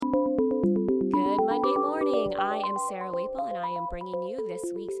morning. I am Sarah Waple, and I am bringing you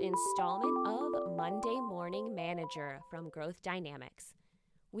this week's installment of Monday Morning Manager from Growth Dynamics.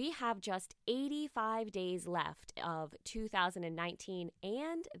 We have just 85 days left of 2019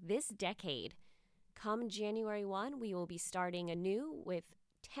 and this decade. Come January 1, we will be starting anew with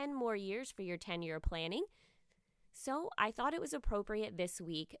 10 more years for your 10-year planning. So I thought it was appropriate this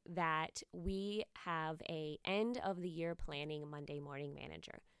week that we have a end of the year planning Monday Morning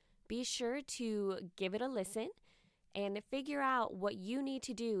Manager. Be sure to give it a listen and figure out what you need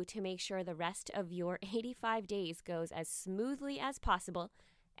to do to make sure the rest of your 85 days goes as smoothly as possible,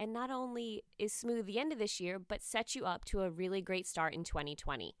 and not only is smooth the end of this year, but sets you up to a really great start in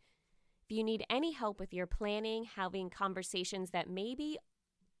 2020. If you need any help with your planning, having conversations that maybe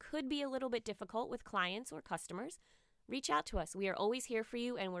could be a little bit difficult with clients or customers, reach out to us. We are always here for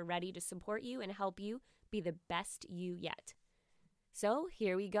you, and we're ready to support you and help you be the best you yet. So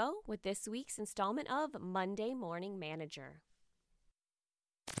here we go with this week's installment of Monday Morning Manager.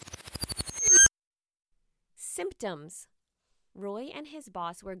 Symptoms. Roy and his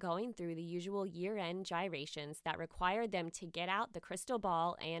boss were going through the usual year-end gyrations that required them to get out the crystal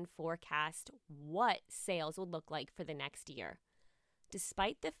ball and forecast what sales would look like for the next year.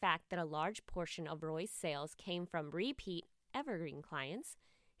 Despite the fact that a large portion of Roy's sales came from repeat evergreen clients,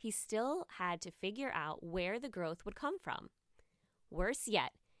 he still had to figure out where the growth would come from. Worse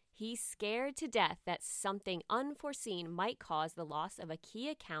yet, he's scared to death that something unforeseen might cause the loss of a key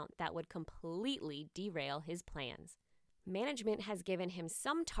account that would completely derail his plans. Management has given him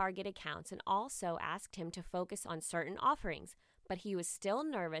some target accounts and also asked him to focus on certain offerings, but he was still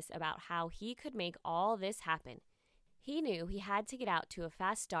nervous about how he could make all this happen. He knew he had to get out to a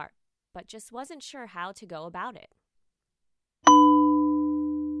fast start, but just wasn't sure how to go about it.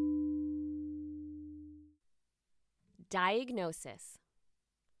 Diagnosis.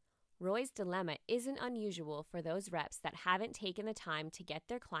 Roy's dilemma isn't unusual for those reps that haven't taken the time to get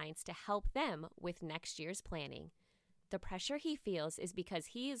their clients to help them with next year's planning. The pressure he feels is because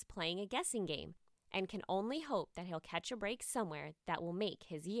he is playing a guessing game and can only hope that he'll catch a break somewhere that will make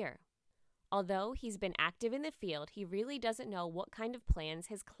his year. Although he's been active in the field, he really doesn't know what kind of plans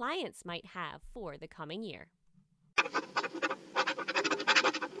his clients might have for the coming year.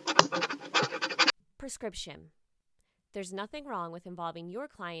 Prescription. There's nothing wrong with involving your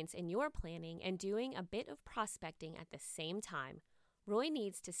clients in your planning and doing a bit of prospecting at the same time. Roy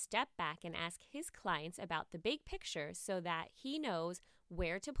needs to step back and ask his clients about the big picture so that he knows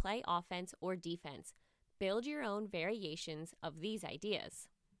where to play offense or defense. Build your own variations of these ideas.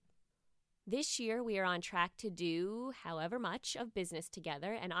 This year, we are on track to do however much of business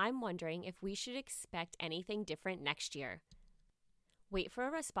together, and I'm wondering if we should expect anything different next year. Wait for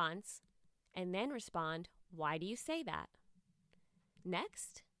a response, and then respond, "Why do you say that?"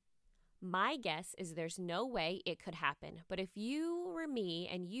 Next, my guess is there's no way it could happen, but if you were me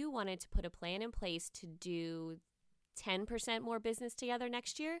and you wanted to put a plan in place to do 10% more business together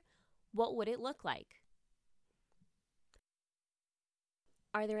next year, what would it look like?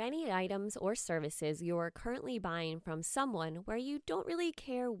 Are there any items or services you're currently buying from someone where you don't really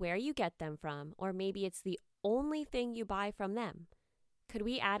care where you get them from, or maybe it's the only thing you buy from them? Could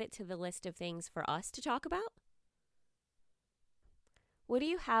we add it to the list of things for us to talk about? What do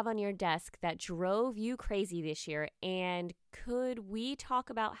you have on your desk that drove you crazy this year, and could we talk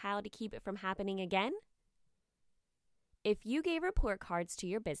about how to keep it from happening again? If you gave report cards to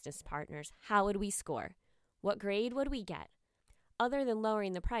your business partners, how would we score? What grade would we get? Other than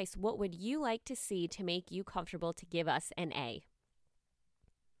lowering the price, what would you like to see to make you comfortable to give us an A?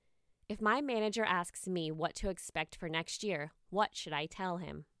 If my manager asks me what to expect for next year, what should I tell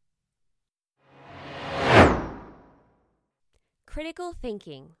him? Critical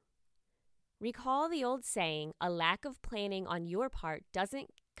thinking. Recall the old saying, a lack of planning on your part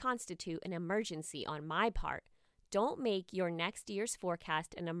doesn't constitute an emergency on my part. Don't make your next year's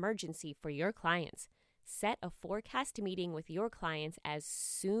forecast an emergency for your clients. Set a forecast meeting with your clients as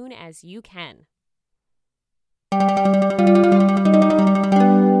soon as you can.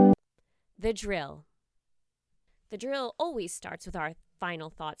 The drill. The drill always starts with our final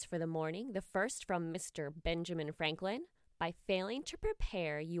thoughts for the morning. The first from Mr. Benjamin Franklin. By failing to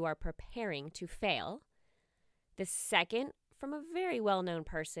prepare, you are preparing to fail. The second from a very well-known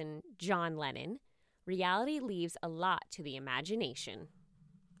person, John Lennon. Reality leaves a lot to the imagination.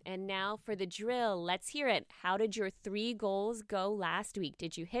 And now for the drill. Let's hear it. How did your 3 goals go last week?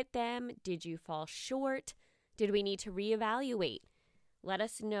 Did you hit them? Did you fall short? Did we need to reevaluate? Let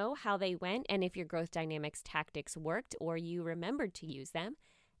us know how they went and if your Growth Dynamics tactics worked or you remembered to use them.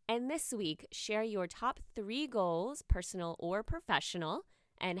 And this week, share your top 3 goals, personal or professional,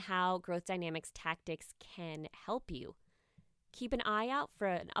 and how Growth Dynamics tactics can help you. Keep an eye out for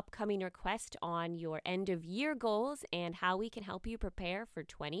an upcoming request on your end of year goals and how we can help you prepare for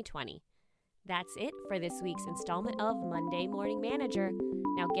 2020. That's it for this week's installment of Monday Morning Manager.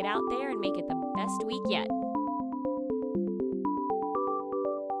 Now get out there and make it the best week yet.